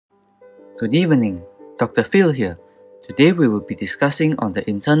Good evening, Dr. Phil here. Today we will be discussing on the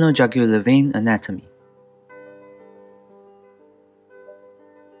internal jugular vein anatomy.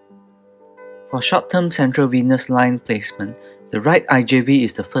 For short-term central venous line placement, the right IJV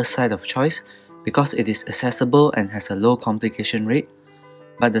is the first site of choice because it is accessible and has a low complication rate,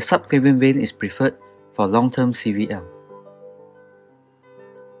 but the subclavian vein is preferred for long-term CVL.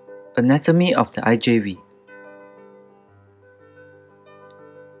 Anatomy of the IJV.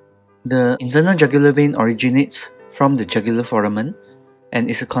 The internal jugular vein originates from the jugular foramen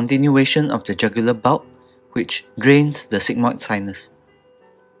and is a continuation of the jugular bulb which drains the sigmoid sinus.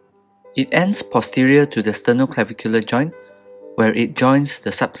 It ends posterior to the sternoclavicular joint where it joins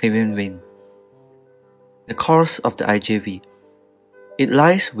the subclavian vein. The course of the IJV. It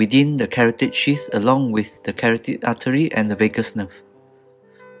lies within the carotid sheath along with the carotid artery and the vagus nerve.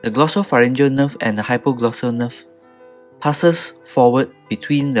 The glossopharyngeal nerve and the hypoglossal nerve passes forward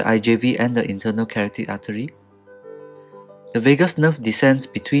between the IJV and the internal carotid artery. The vagus nerve descends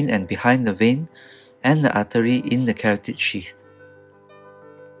between and behind the vein and the artery in the carotid sheath.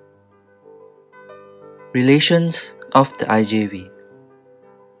 Relations of the IJV.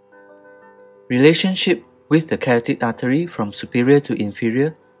 Relationship with the carotid artery from superior to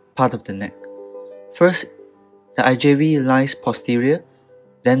inferior part of the neck. First, the IJV lies posterior,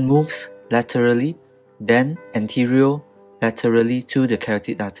 then moves laterally, then anterior-laterally to the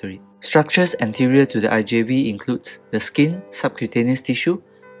carotid artery. Structures anterior to the IJV includes the skin, subcutaneous tissue,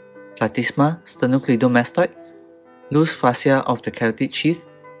 platysma, sternocleidomastoid, loose fascia of the carotid sheath,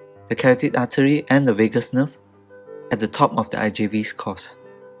 the carotid artery and the vagus nerve at the top of the IJV's course.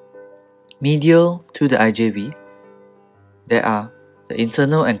 Medial to the IJV, there are the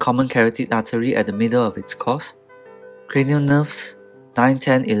internal and common carotid artery at the middle of its course, cranial nerves 9,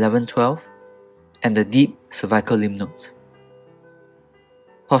 10, 11, 12, and the deep cervical lymph nodes.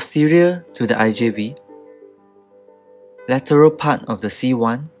 Posterior to the IJV, lateral part of the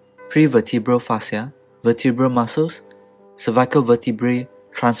C1, prevertebral fascia, vertebral muscles, cervical vertebrae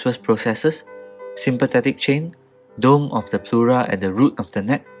transverse processes, sympathetic chain, dome of the pleura at the root of the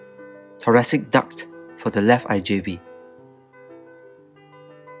neck, thoracic duct for the left IJV.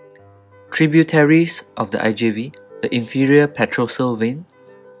 Tributaries of the IJV, the inferior petrosal vein,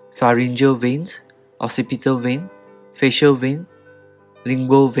 pharyngeal veins, occipital vein, facial vein,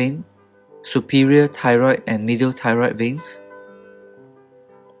 lingual vein, superior thyroid and medial thyroid veins.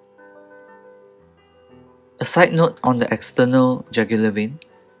 A side note on the external jugular vein,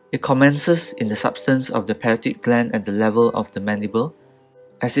 it commences in the substance of the parotid gland at the level of the mandible.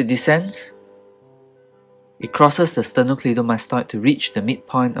 As it descends, it crosses the sternocleidomastoid to reach the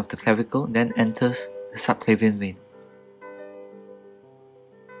midpoint of the clavicle, then enters the subclavian vein.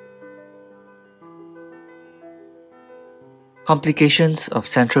 Complications of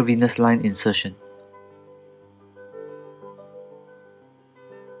central venous line insertion.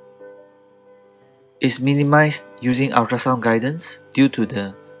 Is minimized using ultrasound guidance due to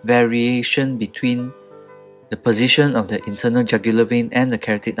the variation between the position of the internal jugular vein and the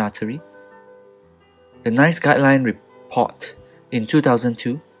carotid artery. The NICE guideline report in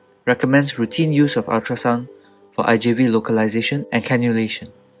 2002 recommends routine use of ultrasound for IJV localization and cannulation.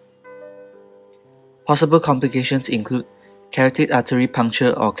 Possible complications include carotid artery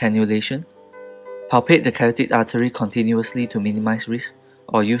puncture or cannulation. Palpate the carotid artery continuously to minimize risk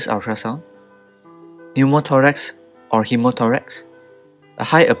or use ultrasound. Pneumothorax or hemothorax. A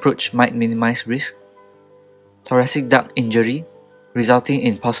high approach might minimize risk. Thoracic duct injury resulting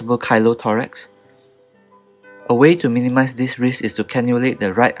in possible chylothorax. A way to minimize this risk is to cannulate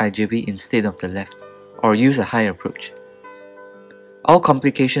the right IJV instead of the left, or use a high approach. All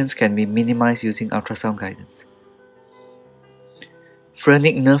complications can be minimized using ultrasound guidance.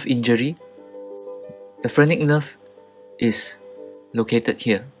 Phrenic nerve injury. The phrenic nerve is located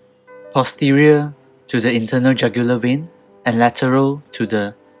here, posterior to the internal jugular vein and lateral to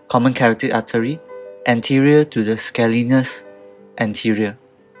the common carotid artery, anterior to the scalenus anterior,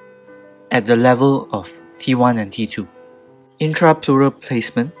 at the level of T1 and T2. Intrapleural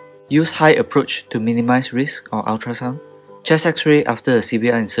placement. Use high approach to minimize risk or ultrasound. Chest X-ray after a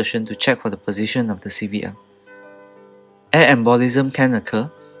Cbl insertion to check for the position of the Cvl. Air embolism can occur.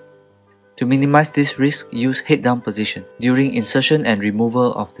 To minimize this risk, use head-down position during insertion and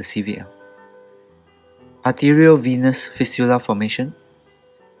removal of the Cvl. Arteriovenous fistula formation.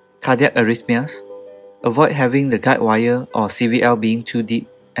 Cardiac arrhythmias. Avoid having the guide wire or Cvl being too deep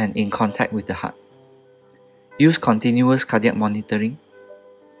and in contact with the heart. Use continuous cardiac monitoring.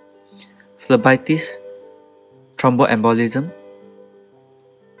 Phlebitis, thromboembolism,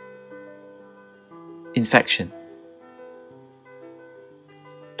 infection.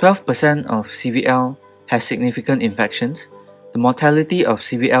 12% of CVL has significant infections. The mortality of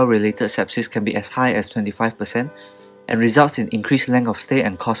CVL-related sepsis can be as high as 25% and results in increased length of stay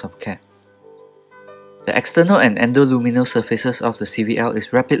and cost of care. The external and endoluminal surfaces of the CVL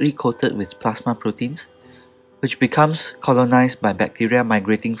is rapidly coated with plasma proteins, which becomes colonized by bacteria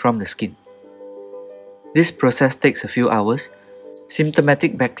migrating from the skin. This process takes a few hours.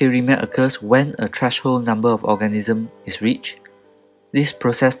 Symptomatic bacteremia occurs when a threshold number of organisms is reached. This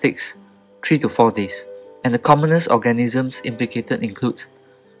process takes 3 to 4 days, and the commonest organisms implicated includes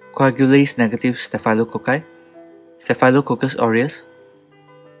coagulase-negative staphylococci, Staphylococcus aureus.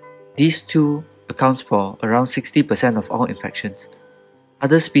 These two accounts for around 60% of all infections.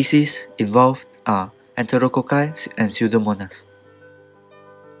 Other species involved are Enterococci and Pseudomonas.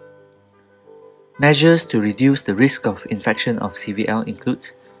 Measures to reduce the risk of infection of CVL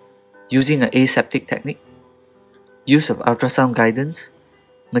includes using an aseptic technique, use of ultrasound guidance,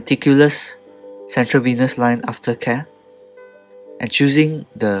 meticulous central venous line aftercare, and choosing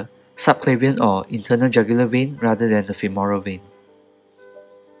the subclavian or internal jugular vein rather than the femoral vein.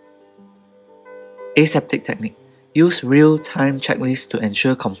 Aseptic technique. Use real-time checklists to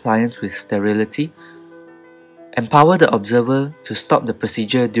ensure compliance with sterility. Empower the observer to stop the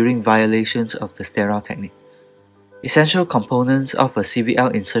procedure during violations of the sterile technique. Essential components of a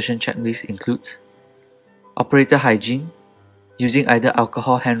Cbl insertion checklist includes operator hygiene, using either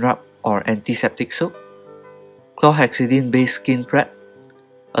alcohol hand rub or antiseptic soap, chlorhexidine-based skin prep,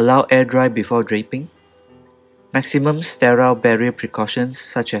 allow air dry before draping, maximum sterile barrier precautions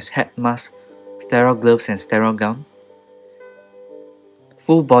such as head mask, sterile gloves and sterile gown,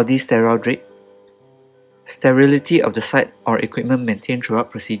 full body sterile drape, sterility of the site or equipment maintained throughout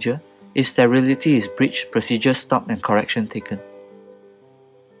procedure. If sterility is breached, procedure stop and correction taken.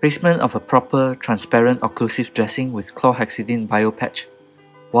 Placement of a proper transparent occlusive dressing with chlorhexidine biopatch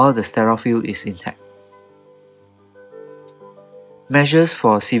while the sterile field is intact. Measures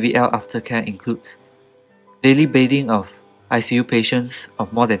for Cvl aftercare includes daily bathing of ICU patients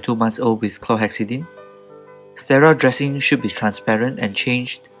of more than 2 months old with chlorhexidine. Sterile dressing should be transparent and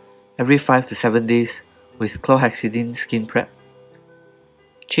changed every 5 to 7 days with chlorhexidine skin prep.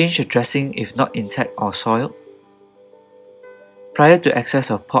 Change the dressing if not intact or soiled. Prior to access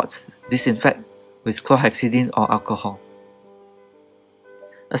of pots, disinfect with chlorhexidine or alcohol.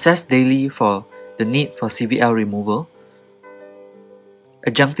 Assess daily for the need for CVL removal.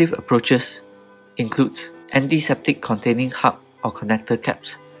 Adjunctive approaches includes antiseptic containing hub or connector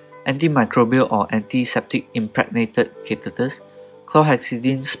caps, antimicrobial or antiseptic impregnated catheters,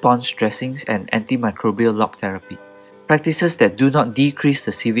 chlorhexidine sponge dressings, and antimicrobial lock therapy. Practices that do not decrease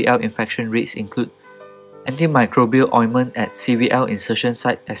the CVL infection rates include antimicrobial ointment at Cvl insertion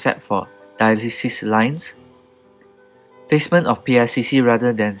site except for dialysis lines, placement of PICC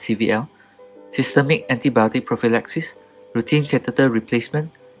rather than CVL, systemic antibiotic prophylaxis, routine catheter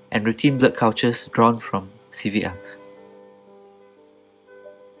replacement, and routine blood cultures drawn from CVLs.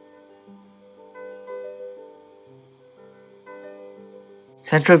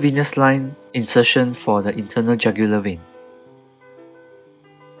 Central venous line insertion for the internal jugular vein.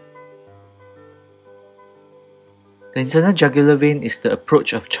 The internal jugular vein is the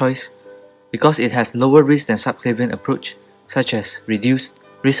approach of choice because it has lower risk than subclavian approach, such as reduced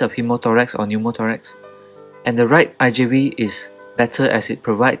risk of hemothorax or pneumothorax, and the right IJV is better as it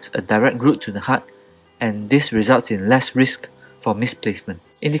provides a direct route to the heart, and this results in less risk for misplacement.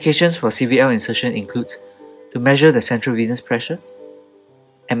 Indications for Cvl insertion includes to measure the central venous pressure,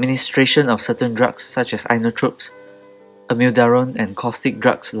 administration of certain drugs such as inotropes, amiodarone, and caustic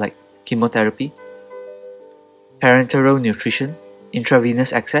drugs like chemotherapy, parenteral nutrition,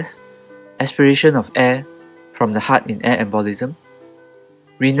 intravenous access, aspiration of air from the heart in air embolism,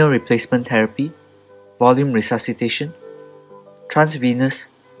 renal replacement therapy, volume resuscitation, transvenous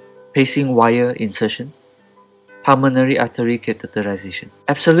pacing wire insertion, pulmonary artery catheterization.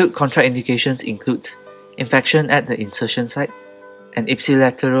 Absolute contraindications includes infection at the insertion site and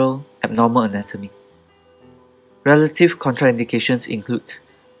ipsilateral abnormal anatomy. Relative contraindications includes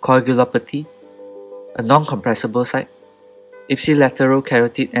coagulopathy, a non-compressible site, ipsilateral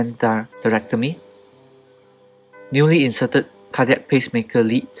carotid endarterectomy, newly inserted cardiac pacemaker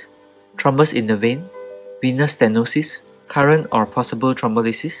leads, thrombus in the vein, venous stenosis, current or possible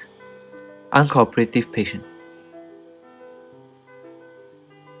thrombolysis, uncooperative patient.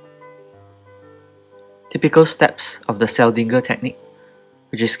 Typical steps of the Seldinger technique,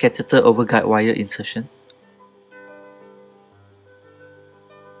 which is catheter over guide wire insertion.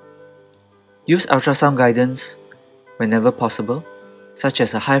 Use ultrasound guidance whenever possible, such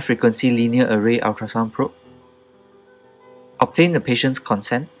as a high-frequency linear array ultrasound probe. Obtain the patient's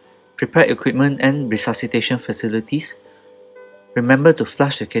consent, prepare equipment and resuscitation facilities. Remember to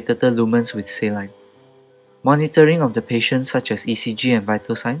flush the catheter lumens with saline. Monitoring of the patient such as ECG and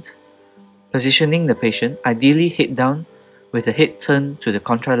vital signs. Positioning the patient, ideally head down with the head turned to the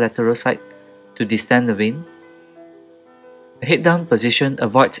contralateral side to distend the vein. The head down position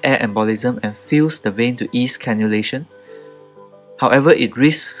avoids air embolism and fills the vein to ease cannulation. However, it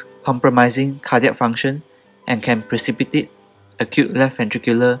risks compromising cardiac function and can precipitate acute left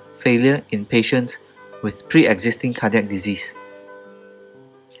ventricular failure in patients with pre-existing cardiac disease.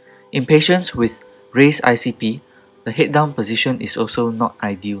 In patients with raised ICP, the head-down position is also not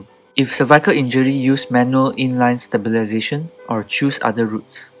ideal. If cervical injury, use manual inline stabilization or choose other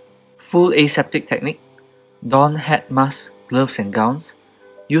routes. Full aseptic technique. Don hat, mask, gloves and gowns.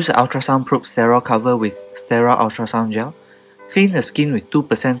 Use an ultrasound probe sterile cover with sterile ultrasound gel. Clean the skin with 2%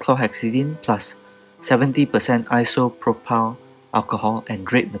 chlorhexidine plus 70% isopropyl alcohol and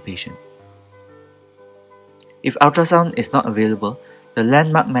drape the patient. If ultrasound is not available, the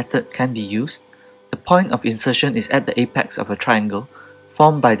landmark method can be used. The point of insertion is at the apex of a triangle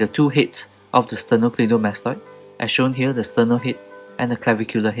formed by the two heads of the sternocleidomastoid, as shown here, the sternal head and the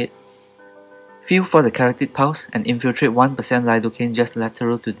clavicular head. Feel for the carotid pulse and infiltrate 1% lidocaine just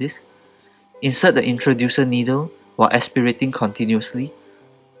lateral to this. Insert the introducer needle while aspirating continuously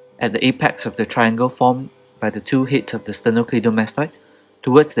at the apex of the triangle formed by the two heads of the sternocleidomastoid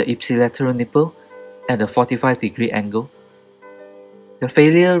towards the ipsilateral nipple at a 45-degree angle. The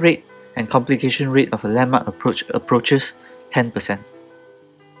failure rate and complication rate of a landmark approach approaches 10%.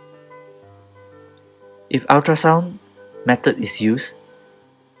 If ultrasound method is used,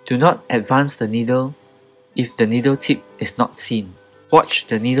 do not advance the needle if the needle tip is not seen. Watch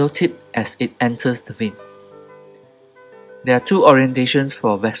the needle tip as it enters the vein. There are two orientations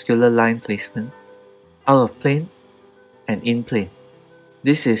for vascular line placement: out of plane and in plane.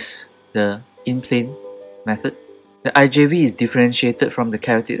 This is the in plane method. The IJV is differentiated from the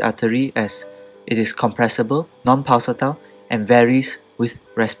carotid artery as it is compressible, non-pulsatile, and varies with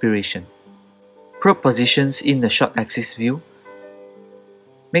respiration. Probe positions in the short axis view.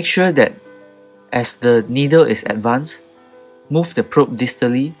 Make sure that as the needle is advanced, move the probe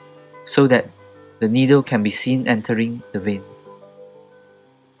distally so that the needle can be seen entering the vein.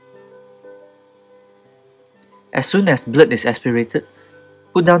 As soon as blood is aspirated,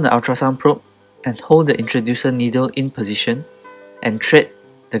 put down the ultrasound probe and hold the introducer needle in position and thread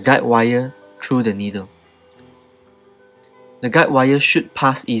the guide wire through the needle. The guide wire should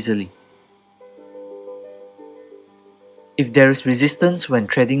pass easily. If there is resistance when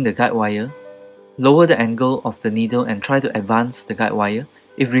threading the guide wire, lower the angle of the needle and try to advance the guide wire.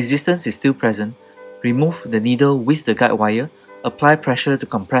 If resistance is still present, remove the needle with the guide wire, apply pressure to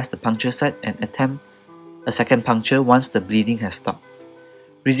compress the puncture site and attempt a second puncture once the bleeding has stopped.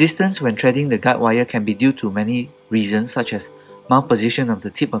 Resistance when threading the guide wire can be due to many reasons, such as malposition of the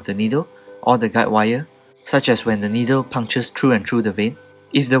tip of the needle or the guide wire, such as when the needle punctures through and through the vein.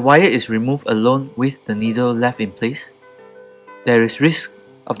 If the wire is removed alone with the needle left in place, there is risk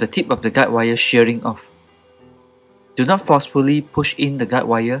of the tip of the guide wire shearing off. Do not forcefully push in the guide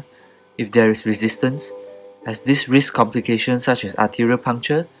wire if there is resistance, as this risks complications such as arterial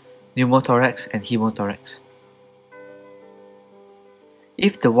puncture, pneumothorax and hemothorax.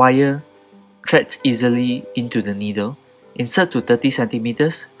 If the wire threads easily into the needle, insert to 30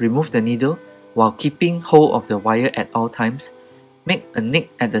 cm, remove the needle while keeping hold of the wire at all times. Make a nick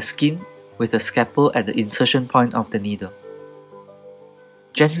at the skin with a scalpel at the insertion point of the needle.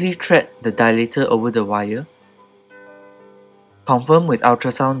 Gently thread the dilator over the wire. Confirm with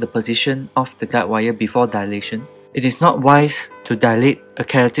ultrasound the position of the guide wire before dilation. It is not wise to dilate a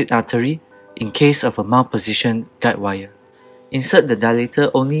carotid artery in case of a malpositioned guide wire. Insert the dilator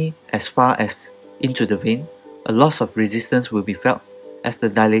only as far as into the vein. A loss of resistance will be felt as the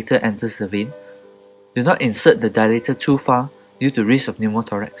dilator enters the vein. Do not insert the dilator too far due to risk of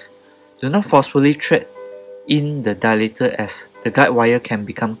pneumothorax. Do not forcefully thread in the dilator as the guide wire can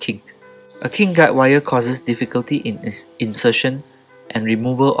become kinked. A kinked guide wire causes difficulty in insertion and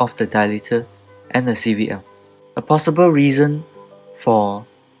removal of the dilator and the Cvl. A possible reason for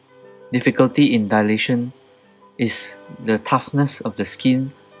difficulty in dilation is the toughness of the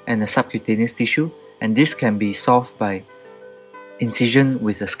skin and the subcutaneous tissue, and this can be solved by incision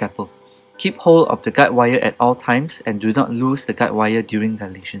with a scalpel. Keep hold of the guide wire at all times and do not lose the guide wire during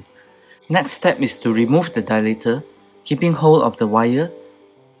dilation. Next step is to remove the dilator, keeping hold of the wire,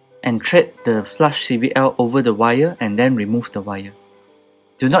 and thread the flush Cbl over the wire and then remove the wire.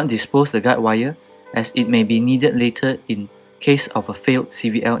 Do not dispose the guide wire as it may be needed later in case of a failed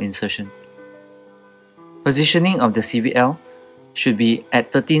Cbl insertion. Positioning of the Cbl. should be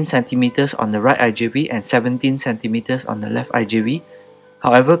at 13 cm on the right IJV and 17 cm on the left IJV,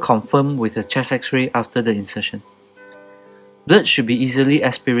 however confirmed with a chest X-ray after the insertion. Blood should be easily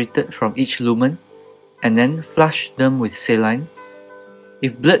aspirated from each lumen and then flush them with saline.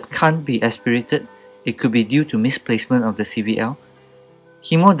 If blood can't be aspirated, it could be due to misplacement of the CVL.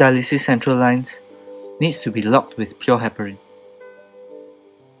 Hemodialysis central lines needs to be locked with pure heparin.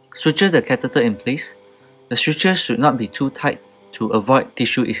 Suture the catheter in place. The sutures should not be too tight to avoid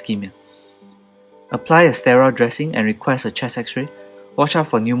tissue ischemia. Apply a sterile dressing and request a chest X-ray. Watch out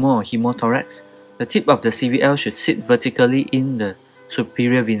for pneumo or hemothorax. The tip of the CVL should sit vertically in the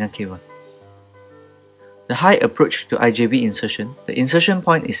superior vena cava. The high approach to IJV insertion. The insertion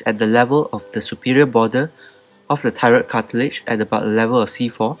point is at the level of the superior border of the thyroid cartilage at about the level of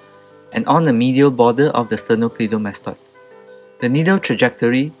C4 and on the medial border of the sternocleidomastoid. The needle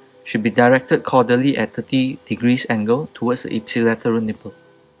trajectory should be directed caudally at 30 degrees angle towards the ipsilateral nipple.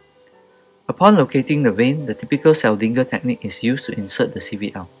 Upon locating the vein, the typical Seldinger technique is used to insert the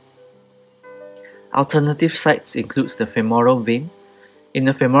CVL. Alternative sites includes the femoral vein. In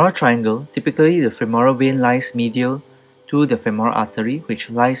the femoral triangle, typically the femoral vein lies medial to the femoral artery, which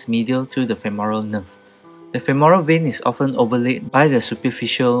lies medial to the femoral nerve. The femoral vein is often overlaid by the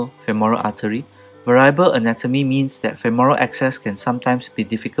superficial femoral artery. Variable anatomy means that femoral access can sometimes be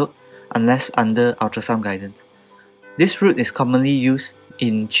difficult unless under ultrasound guidance. This route is commonly used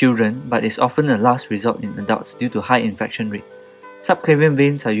in children but is often a last resort in adults due to high infection rate. Subclavian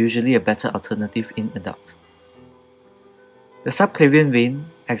veins are usually a better alternative in adults. The subclavian vein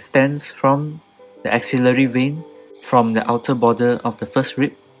extends from the axillary vein from the outer border of the first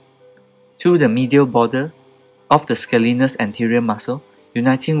rib to the medial border of the scalenus anterior muscle,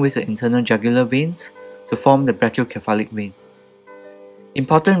 uniting with the internal jugular veins to form the brachiocephalic vein.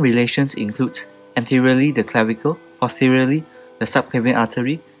 Important relations include anteriorly the clavicle, posteriorly the subclavian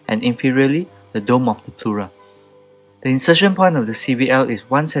artery, and inferiorly the dome of the pleura. The insertion point of the CVL is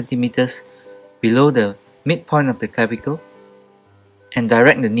 1 cm below the midpoint of the clavicle and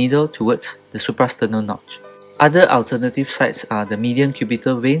direct the needle towards the suprasternal notch. Other alternative sites are the median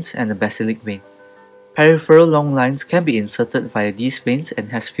cubital veins and the basilic vein. Peripheral long lines can be inserted via these veins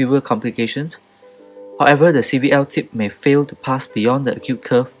and has fewer complications. However, the CVL tip may fail to pass beyond the acute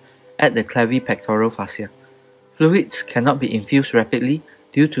curve at the clavipectoral fascia. Fluids cannot be infused rapidly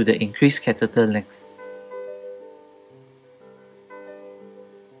due to the increased catheter length.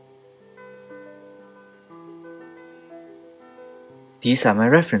 These are my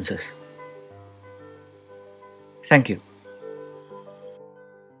references. Thank you.